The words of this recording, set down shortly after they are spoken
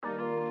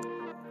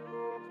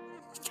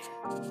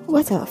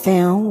What's up,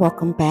 fam?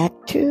 Welcome back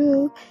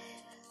to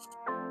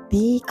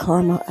the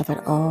Karma of It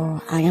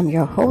All. I am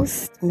your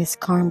host, Miss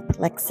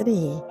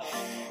Complexity,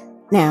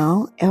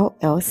 now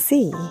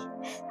LLC.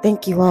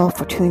 Thank you all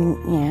for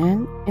tuning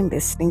in and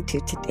listening to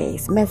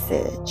today's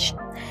message.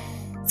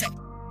 So,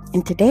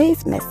 in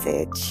today's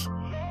message,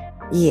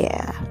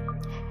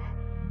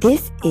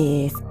 this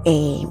is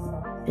a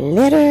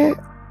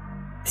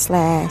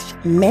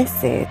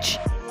letter/message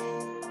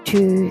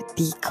to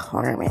the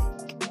Karmic.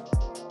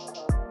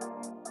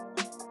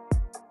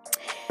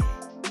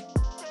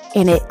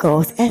 And it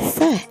goes as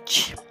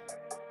such.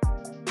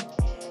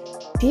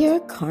 Dear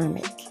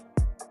Karmic,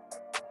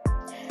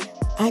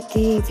 I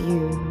gave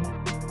you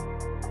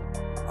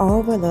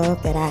all the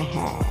love that I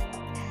had.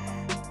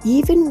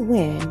 Even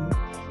when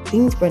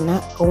things were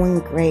not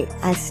going great,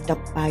 I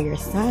stuck by your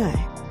side.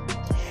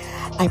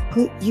 I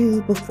put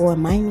you before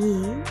my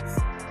needs.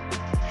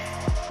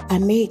 I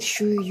made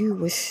sure you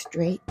were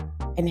straight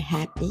and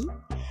happy,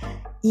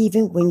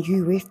 even when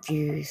you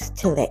refused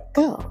to let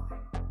go.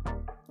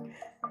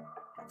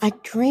 I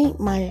drained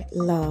my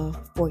love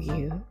for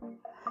you,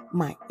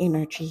 my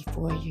energy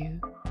for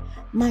you,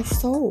 my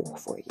soul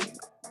for you.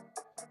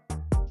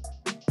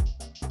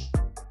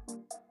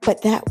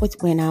 But that was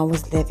when I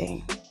was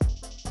living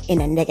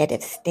in a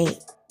negative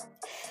state.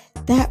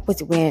 That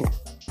was when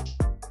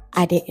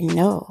I didn't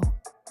know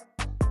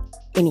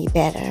any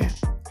better.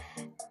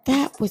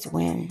 That was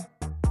when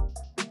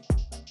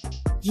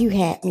you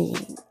had me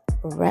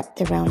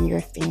wrapped around your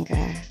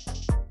finger.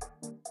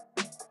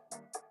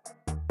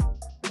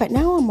 But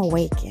now I'm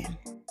awakened.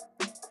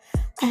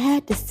 I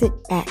had to sit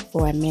back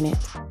for a minute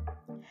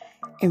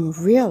and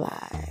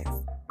realize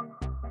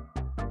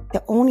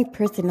the only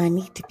person I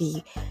need to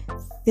be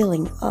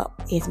filling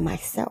up is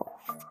myself.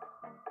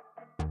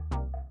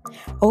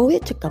 Oh,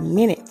 it took a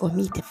minute for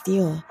me to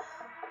feel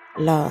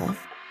love.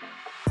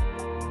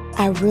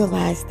 I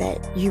realized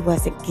that you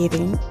wasn't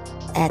giving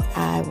as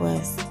I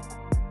was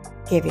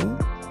giving.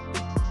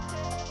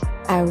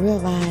 I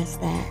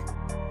realized that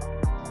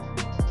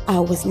I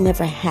was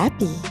never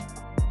happy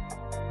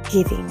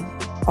giving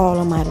all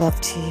of my love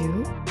to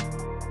you.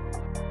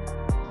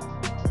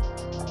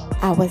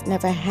 I was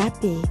never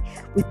happy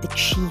with the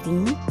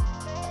cheating.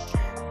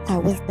 I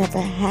was never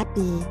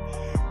happy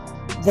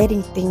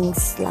letting things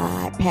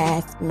slide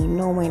past me,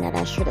 knowing that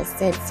I should have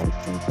said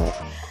something, but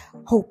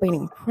hoping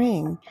and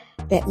praying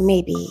that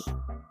maybe,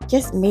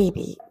 just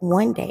maybe,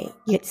 one day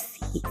you'd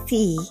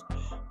see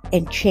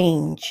and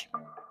change.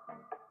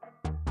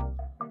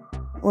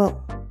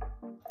 Well,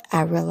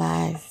 I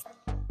realized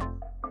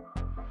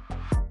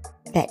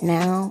that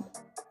now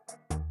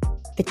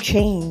the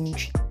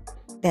change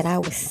that I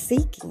was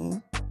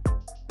seeking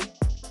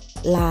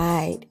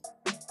lied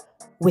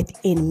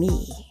within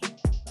me.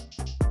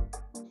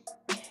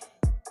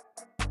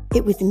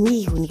 It was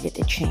me who needed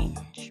to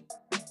change.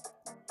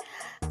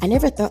 I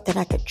never thought that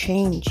I could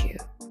change you,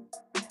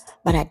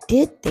 but I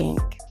did think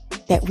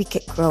that we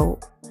could grow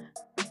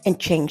and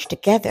change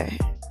together.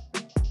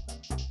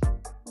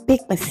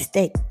 Big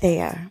mistake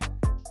there.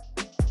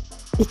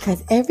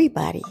 Because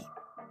everybody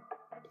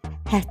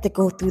has to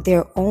go through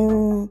their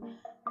own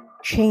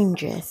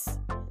changes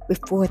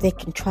before they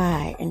can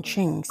try and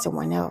change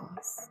someone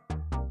else.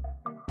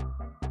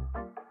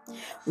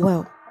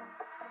 Well,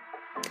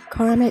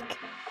 Karmic,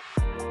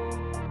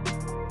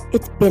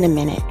 it's been a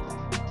minute.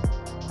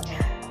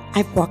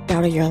 I've walked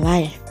out of your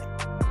life,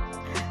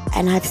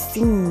 and I've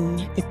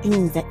seen the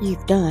things that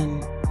you've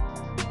done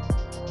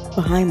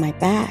behind my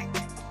back.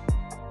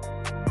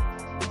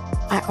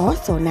 I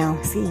also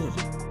now see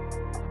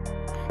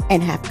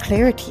and have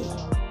clarity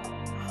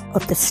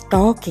of the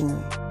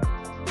stalking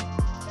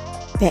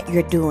that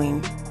you're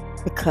doing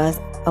because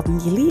of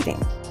me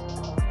leaving,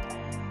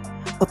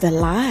 of the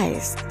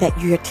lies that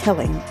you're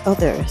telling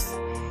others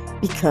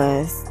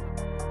because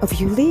of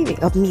you leaving,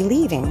 of me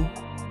leaving.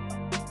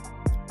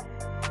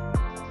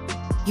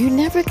 You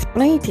never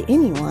explained to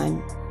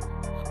anyone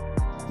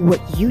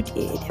what you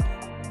did,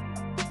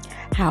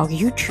 how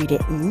you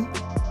treated me,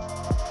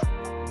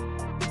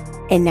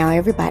 and now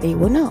everybody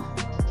will know.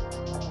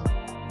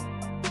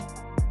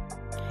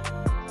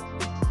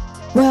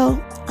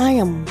 Well, I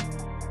am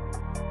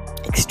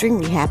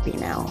extremely happy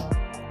now.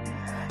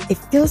 It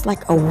feels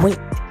like a weight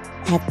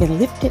has been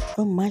lifted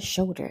from my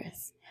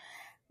shoulders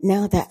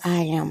now that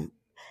I am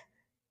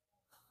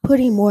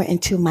putting more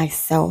into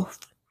myself,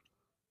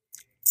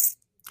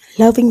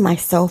 loving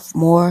myself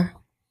more,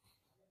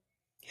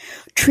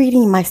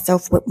 treating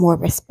myself with more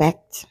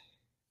respect,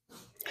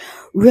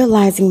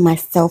 realizing my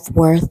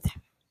self-worth,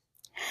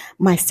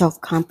 my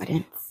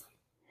self-confidence,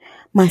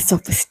 my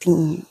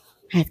self-esteem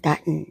has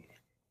gotten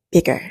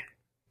bigger.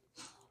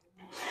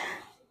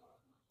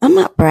 I'm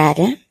not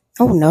bragging.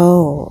 Oh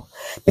no,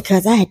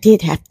 because I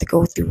did have to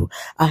go through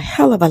a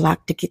hell of a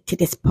lot to get to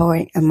this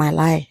point in my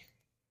life.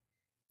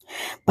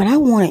 But I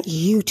wanted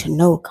you to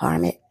know,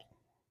 Karmic,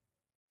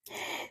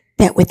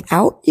 that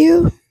without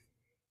you,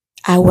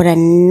 I would have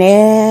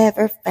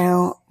never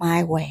found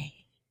my way.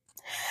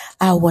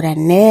 I would have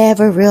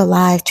never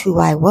realized who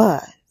I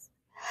was.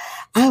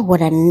 I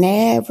would have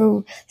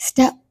never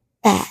stepped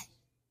back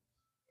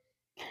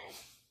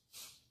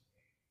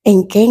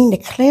and gained the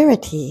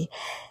clarity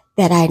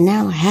that I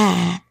now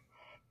have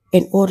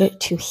in order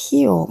to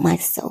heal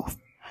myself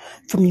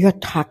from your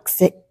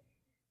toxic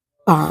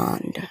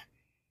bond.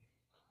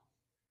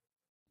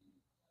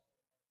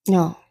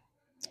 No,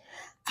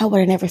 I would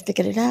have never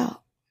figured it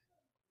out.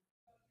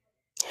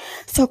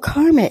 So,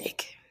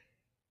 Karmic,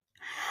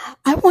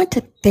 I want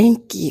to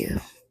thank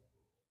you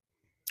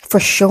for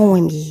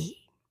showing me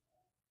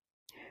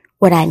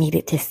what I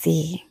needed to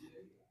see,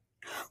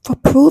 for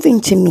proving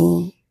to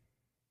me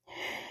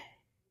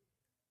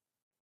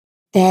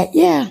that,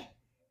 yeah,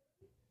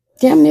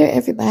 damn near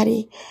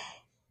everybody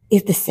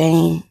is the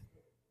same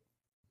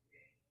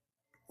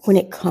when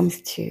it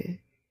comes to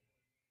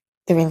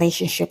the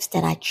relationships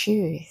that I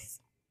choose.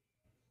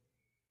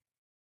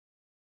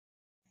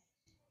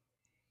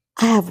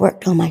 I have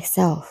worked on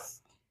myself.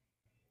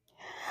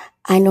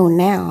 I know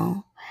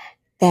now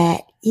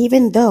that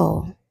even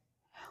though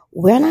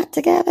we're not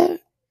together,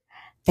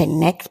 the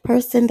next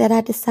person that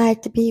I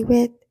decide to be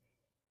with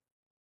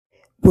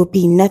will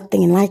be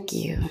nothing like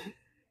you.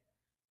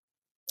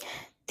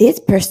 This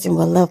person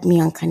will love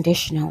me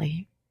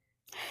unconditionally.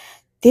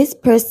 This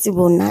person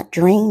will not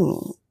drain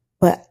me,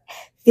 but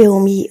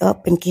fill me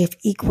up and give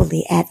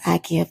equally as I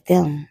give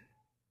them.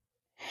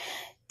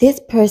 This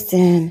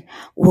person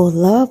will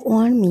love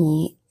on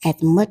me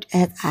as much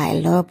as I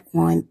love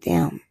on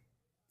them.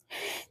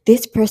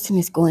 This person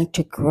is going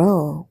to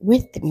grow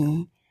with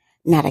me,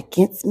 not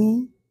against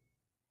me,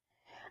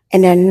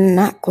 and they're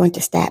not going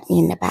to stab me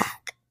in the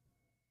back.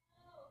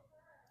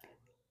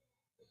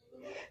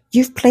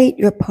 You've played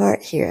your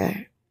part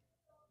here,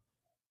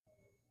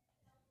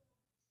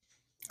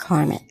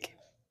 Karmic.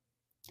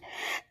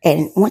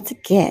 And once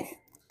again,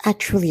 I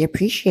truly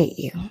appreciate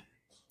you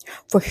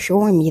for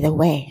showing me the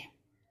way.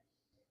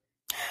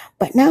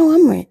 But now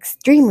I'm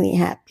extremely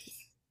happy.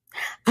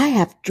 I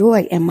have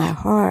joy in my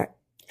heart.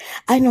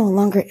 I no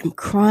longer am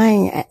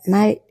crying at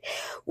night,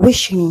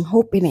 wishing,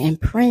 hoping, and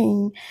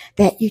praying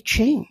that you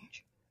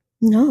change.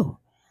 No,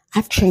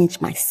 I've changed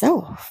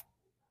myself.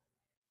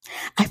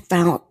 I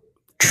found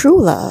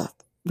true love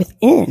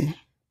within.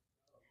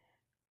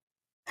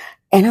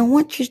 And I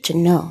want you to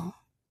know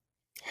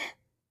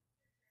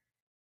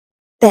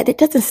that it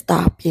doesn't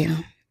stop you.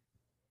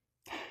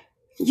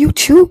 You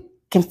too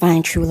can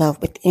find true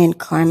love within,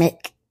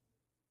 Karmic,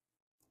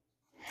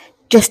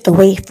 just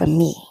away from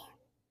me.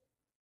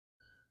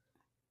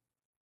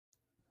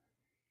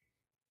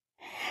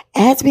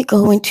 As we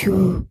go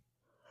into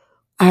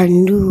our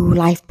new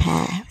life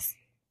paths,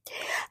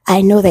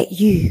 I know that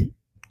you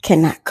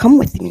cannot come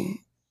with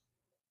me.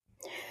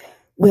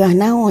 We are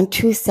now on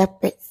two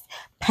separate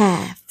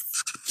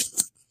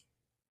paths.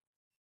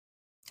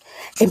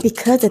 And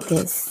because of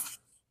this,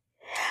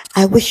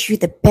 I wish you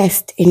the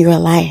best in your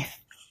life,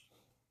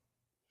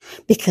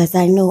 because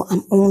I know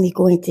I'm only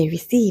going to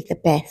receive the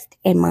best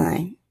in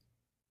mine.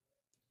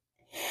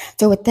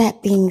 So with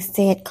that being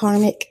said,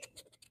 Karmic,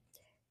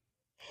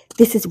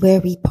 this is where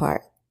we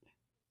part.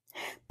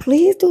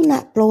 Please do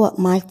not blow up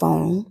my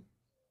phone.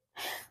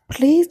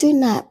 Please do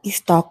not be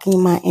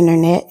stalking my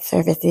internet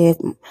services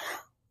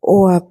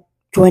or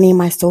joining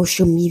my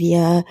social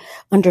media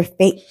under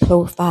fake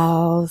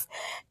profiles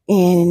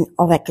and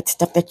all that good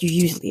stuff that you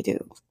usually do.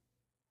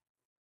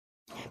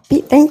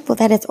 Be thankful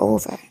that it's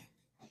over.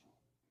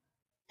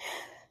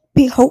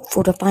 Be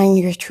hopeful to find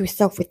your true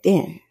self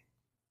within.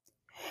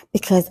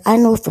 Because I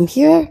know from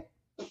here,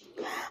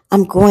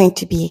 I'm going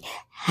to be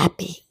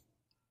happy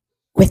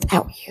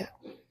without you.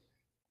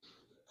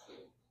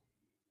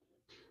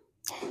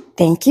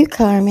 Thank you,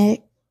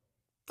 Karmic,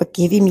 for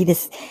giving me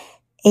this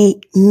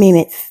 8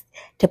 minutes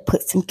to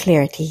put some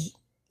clarity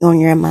on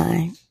your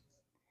mind.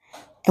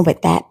 And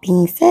with that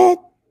being said,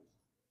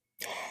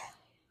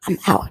 I'm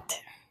out.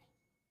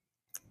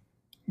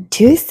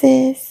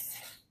 Deuces.